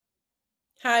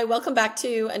Hi, welcome back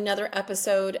to another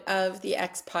episode of the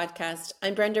X Podcast.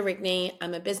 I'm Brenda Rigney.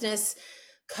 I'm a business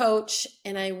coach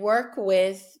and I work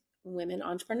with women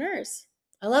entrepreneurs.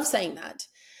 I love saying that.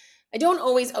 I don't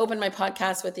always open my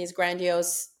podcast with these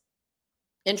grandiose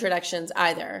introductions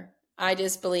either. I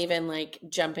just believe in like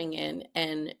jumping in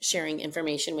and sharing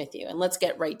information with you. And let's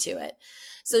get right to it.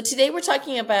 So today we're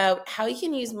talking about how you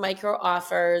can use micro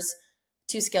offers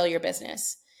to scale your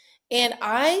business. And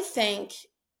I think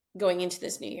going into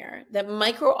this new year that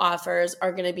micro offers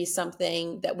are going to be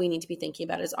something that we need to be thinking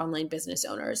about as online business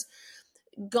owners.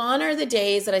 Gone are the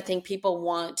days that I think people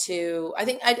want to I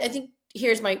think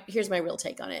here's my real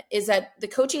take on it is that the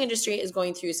coaching industry is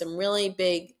going through some really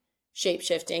big shape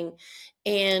shifting,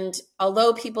 and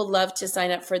although people love to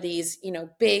sign up for these,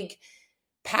 big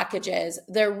packages,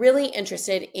 they're really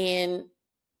interested in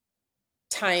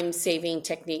time saving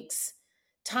techniques,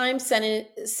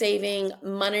 saving,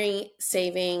 money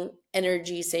saving,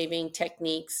 energy saving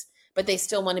techniques, but they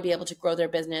still want to be able to grow their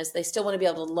business. They still want to be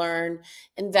able to learn,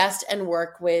 invest, and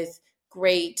work with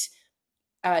great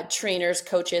trainers,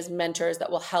 coaches, mentors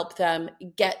that will help them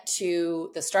get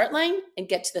to the start line and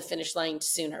get to the finish line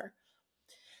sooner.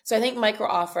 So I think micro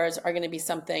offers are going to be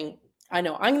something I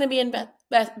know I'm going to be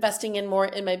investing in more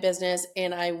in my business,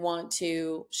 and I want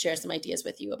to share some ideas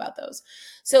with you about those.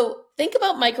 So think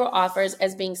about micro offers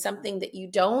as being something that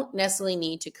you don't necessarily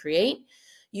need to create.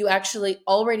 You actually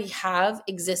already have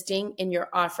existing in your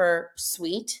offer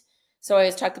suite. So I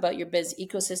always talk about your biz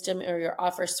ecosystem or your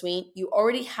offer suite. You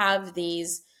already have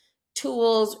these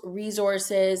tools,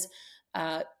 resources,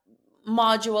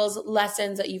 modules,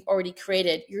 lessons that you've already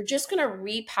created. You're just going to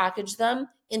repackage them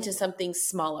into something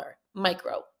smaller,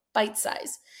 micro, bite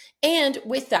size. And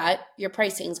with that, your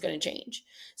pricing is going to change.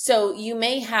 So you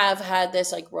may have had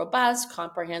this like robust,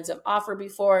 comprehensive offer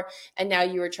before, and now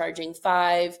you are charging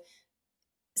 5,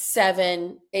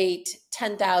 7, 8,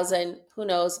 10,000, who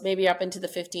knows, maybe up into the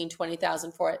 15,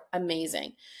 20,000 for it.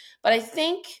 Amazing. But I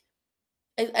think,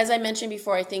 as I mentioned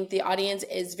before, I think the audience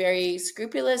is very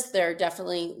scrupulous. They're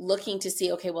definitely looking to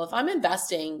see, okay, well, if I'm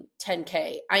investing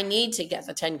 10K, I need to get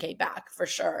the 10K back for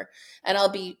sure. And I'll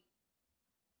be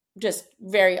just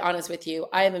very honest with you.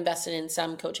 I have invested in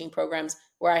some coaching programs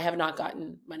where I have not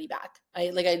gotten money back.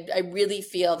 I really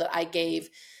feel that I gave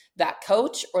that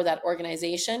coach or that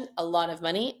organization a lot of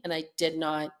money and I did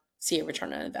not see a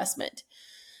return on investment.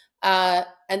 And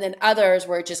then others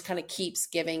where it just kind of keeps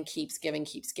giving.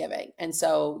 And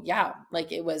so, yeah,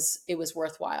 like it was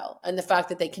worthwhile. And the fact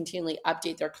that they continually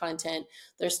update their content,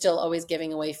 they're still always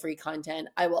giving away free content.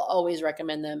 I will always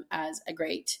recommend them as a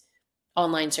great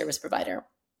online service provider.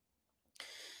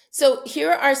 So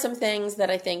here are some things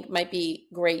that I think might be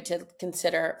great to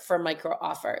consider for micro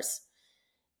offers.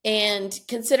 And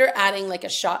consider adding like a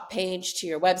shop page to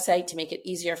your website to make it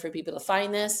easier for people to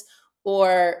find this,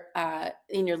 or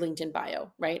in your LinkedIn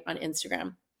bio, right, on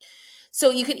Instagram. So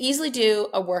you could easily do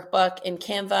a workbook in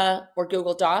Canva or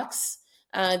Google Docs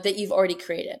that you've already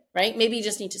created, right? Maybe you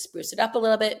just need to spruce it up a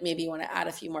little bit. Maybe you want to add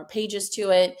a few more pages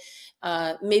to it.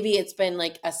 Maybe it's been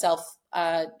like a self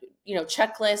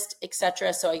checklist,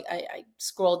 etc. So I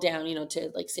scroll down,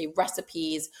 to like say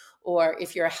recipes, or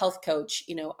if you're a health coach,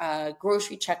 a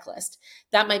grocery checklist.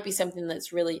 That might be something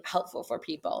that's really helpful for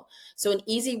people. So an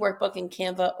easy workbook in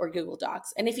Canva or Google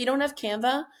Docs. And if you don't have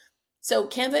Canva, so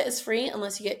Canva is free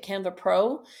unless you get Canva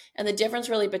Pro. And the difference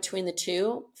really between the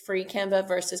two, free Canva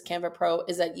versus Canva Pro,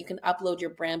 is that you can upload your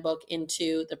brand book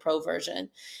into the Pro version.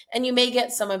 And you may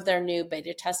get some of their new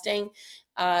beta testing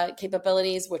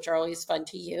capabilities, which are always fun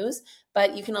to use,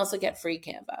 but you can also get free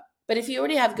Canva. But if you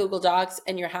already have Google Docs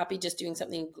and you're happy just doing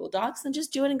something in Google Docs, then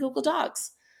just do it in Google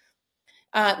Docs.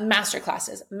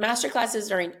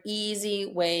 Masterclasses are an easy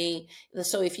way.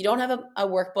 So if you don't have a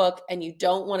workbook and you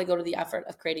don't want to go to the effort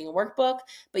of creating a workbook,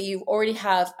 but you already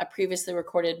have a previously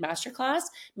recorded masterclass,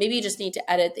 maybe you just need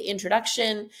to edit the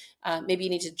introduction. Maybe you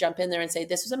need to jump in there and say,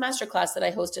 this was a masterclass that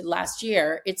I hosted last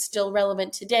year. It's still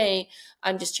relevant today.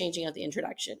 I'm just changing out the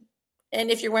introduction. And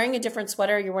if you're wearing a different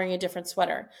sweater, you're wearing a different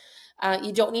sweater.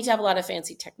 You don't need to have a lot of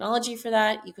fancy technology for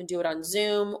that. You can do it on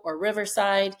Zoom or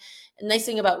Riverside. The nice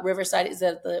thing about Riverside is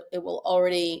that it will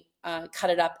already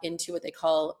cut it up into what they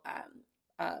call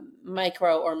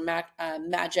micro or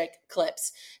magic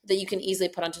clips that you can easily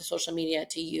put onto social media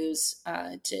to use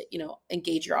to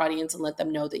engage your audience and let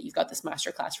them know that you've got this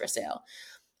masterclass for sale.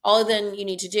 All then you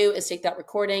need to do is take that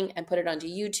recording and put it onto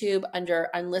YouTube under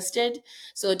unlisted.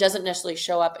 So it doesn't necessarily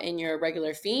show up in your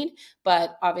regular feed,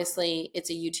 but obviously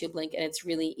it's a YouTube link and it's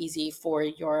really easy for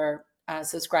your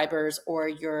subscribers or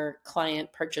your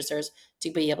client purchasers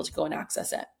to be able to go and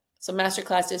access it. So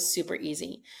masterclass is super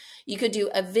easy. You could do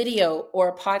a video or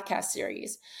a podcast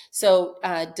series. So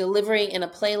delivery in a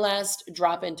playlist,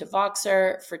 drop into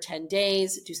Voxer for 10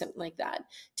 days, do something like that.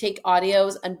 Take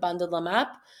audios and bundle them up.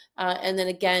 And then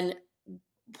again,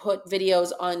 put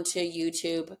videos onto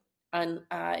YouTube on,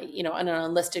 on an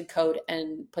unlisted code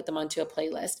and put them onto a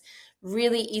playlist.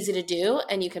 Really easy to do,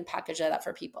 and you can package that up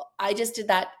for people. I just did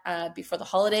that before the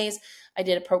holidays. I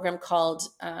did a program called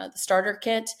the Starter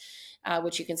Kit,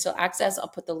 which you can still access. I'll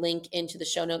put the link into the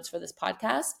show notes for this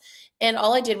podcast. And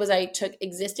all I did was I took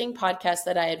existing podcasts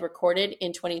that I had recorded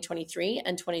in 2023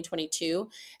 and 2022,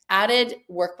 added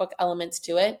workbook elements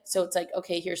to it. So it's like,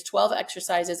 okay, here's 12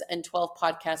 exercises and 12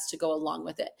 podcasts to go along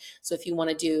with it. So if you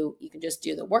want to do, you can just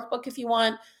do the workbook if you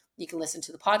want. You can listen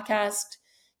to the podcast.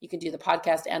 You can do the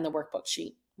podcast and the workbook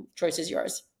sheet. Choice is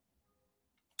yours.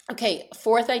 Okay,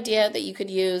 fourth idea that you could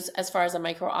use as far as a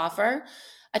micro offer,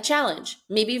 a challenge.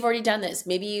 Maybe you've already done this.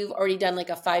 Maybe you've already done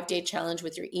like a 5-day challenge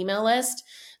with your email list,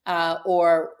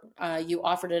 or you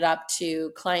offered it up to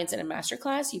clients in a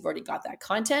masterclass. You've already got that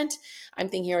content. I'm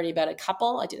thinking already about a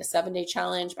couple. I did a 7-day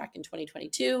challenge back in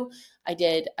 2022. I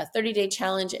did a 30-day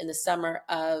challenge in the summer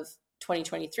of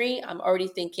 2023. I'm already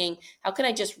thinking, how can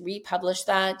I just republish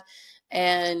that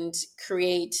and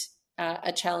create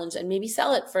a challenge and maybe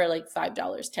sell it for like $5,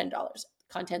 $10.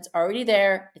 Content's already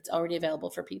there. It's already available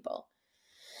for people.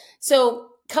 So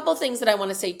a couple things that I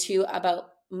want to say too about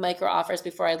micro offers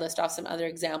before I list off some other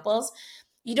examples.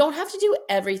 You don't have to do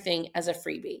everything as a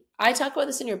freebie. I talk about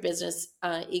this in your business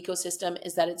ecosystem,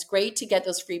 is that it's great to get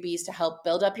those freebies to help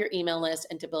build up your email list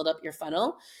and to build up your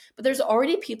funnel. But there's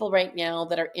already people right now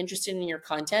that are interested in your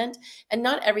content, and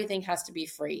not everything has to be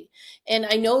free. And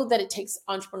I know that it takes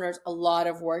entrepreneurs a lot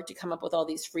of work to come up with all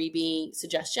these freebie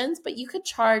suggestions, but you could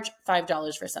charge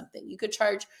 $5 for something. You could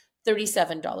charge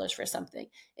 $37 for something.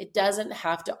 It doesn't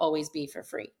have to always be for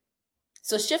free.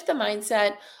 So shift the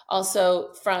mindset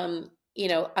also from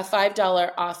a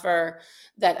 $5 offer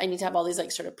that I need to have all these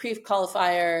like sort of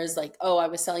pre-qualifiers, like, oh, I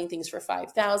was selling things for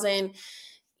 $5,000.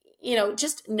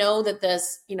 Just know that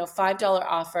this, $5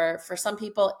 offer for some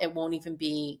people, it won't even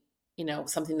be,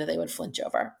 something that they would flinch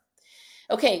over.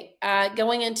 Okay,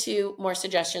 going into more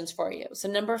suggestions for you. So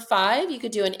number 5, you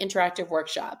could do an interactive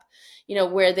workshop,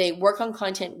 where they work on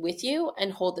content with you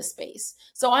and hold the space.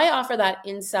 So I offer that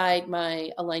inside my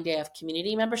Aligned AF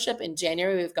community membership. In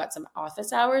January, we've got some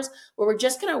office hours where we're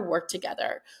just going to work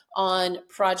together on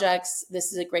projects.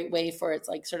 This is a great way for, it's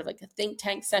like sort of like a think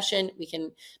tank session. We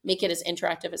can make it as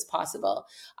interactive as possible.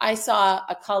 I saw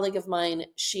a colleague of mine,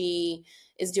 she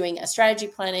is doing a strategy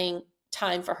planning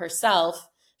time for herself.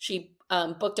 She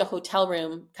booked a hotel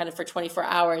room kind of for 24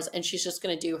 hours, and she's just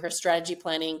going to do her strategy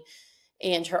planning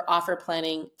and her offer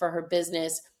planning for her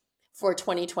business for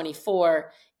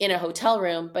 2024 in a hotel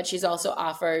room. But she's also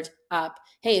offered up,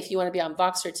 hey, if you want to be on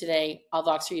Voxer today, I'll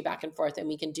Voxer you back and forth and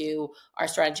we can do our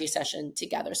strategy session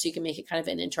together. So you can make it kind of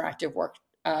an interactive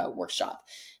workshop.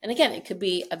 And again, it could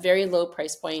be a very low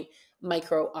price point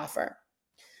micro offer.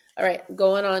 All right,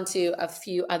 going on to a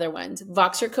few other ones.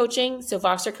 Voxer coaching. So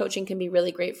Voxer coaching can be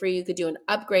really great for you. You could do an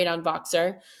upgrade on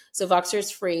Voxer. So Voxer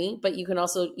is free, but you can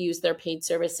also use their paid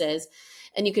services.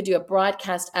 And you could do a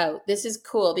broadcast out. This is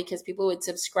cool because people would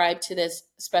subscribe to this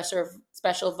special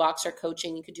Voxer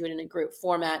coaching. You could do it in a group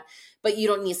format, but you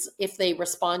don't need, if they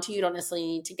respond to you, you don't necessarily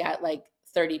need to get like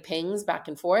 30 pings back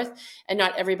and forth. And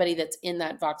not everybody that's in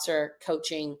that Voxer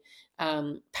coaching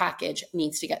package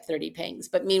needs to get 30 pings.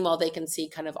 But meanwhile, they can see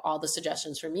kind of all the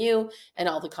suggestions from you and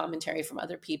all the commentary from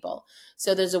other people.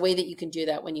 So there's a way that you can do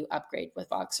that when you upgrade with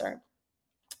Voxer.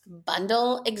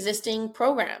 Bundle existing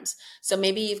programs. So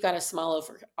maybe you've got a small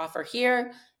offer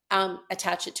here,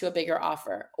 attach it to a bigger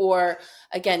offer. Or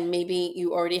again, maybe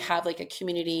you already have like a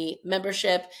community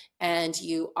membership and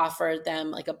you offer them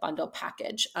like a bundle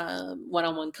package,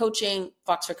 one-on-one coaching,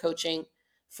 Voxer coaching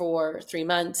for 3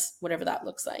 months, whatever that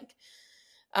looks like.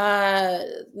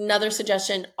 Another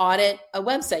suggestion, audit a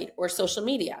website or social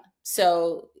media.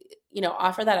 So,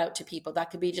 offer that out to people. That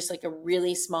could be just like a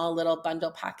really small little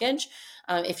bundle package.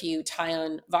 If you tie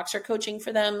on Voxer coaching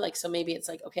for them, like, so maybe it's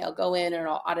like, okay, I'll go in and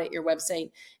I'll audit your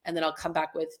website and then I'll come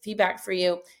back with feedback for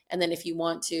you. And then if you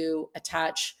want to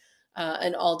attach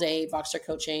an all-day Voxer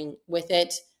coaching with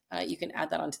it, you can add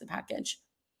that onto the package.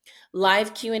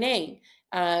 Live Q&A.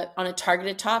 On a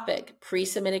targeted topic,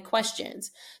 pre-submitted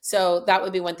questions. So that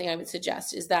would be one thing I would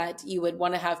suggest, is that you would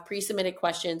want to have pre-submitted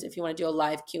questions if you want to do a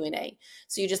live Q&A.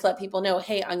 So you just let people know,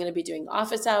 hey, I'm going to be doing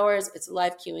office hours. It's a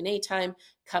live Q&A time.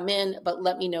 Come in, but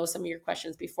let me know some of your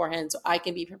questions beforehand so I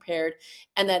can be prepared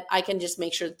and that I can just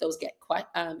make sure that those get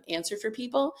answered for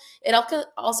people. It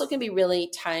also can be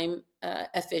really time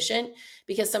efficient,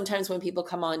 because sometimes when people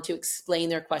come on to explain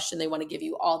their question, they want to give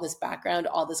you all this background,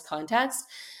 all this context.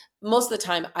 Most of the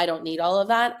time, I don't need all of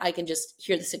that. I can just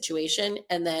hear the situation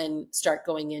and then start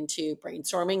going into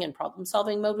brainstorming and problem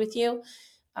solving mode with you.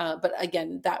 But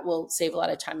again, that will save a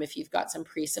lot of time if you've got some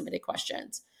pre-submitted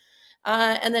questions.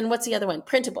 And then what's the other one?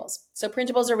 Printables. So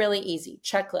printables are really easy.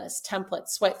 Checklists, templates,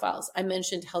 swipe files. I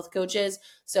mentioned health coaches.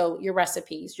 So your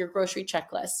recipes, your grocery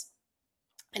checklists,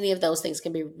 any of those things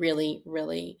can be really,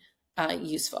 really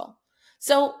useful.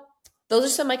 So those are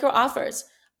some micro offers.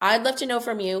 I'd love to know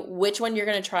from you which one you're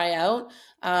going to try out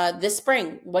this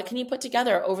spring. What can you put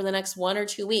together over the next 1 or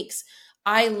 2 weeks?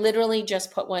 I literally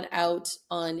just put one out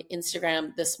on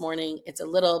Instagram this morning. It's a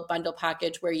little bundle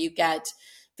package where you get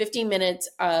 15 minutes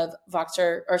of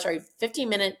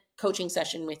 15-minute coaching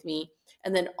session with me,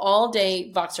 and then all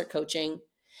day Voxer coaching.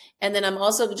 And then I'm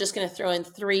also just going to throw in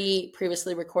 3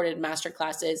 previously recorded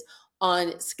masterclasses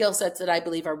on skill sets that I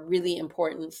believe are really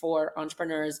important for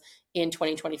entrepreneurs in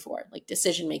 2024, like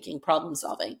decision making, problem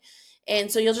solving.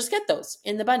 And so you'll just get those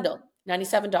in the bundle,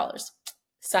 $97.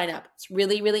 Sign up. It's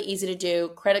really, really easy to do.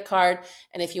 Credit card.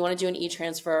 And if you want to do an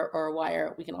e-transfer or a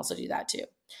wire, we can also do that too.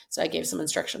 So I gave some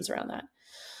instructions around that.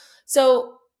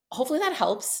 So hopefully that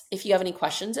helps. If you have any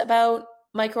questions about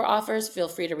micro offers, feel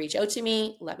free to reach out to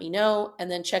me, let me know, and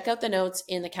then check out the notes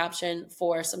in the caption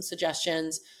for some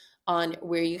suggestions on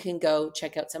where you can go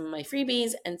check out some of my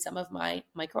freebies and some of my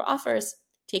micro offers.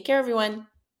 Take care, everyone.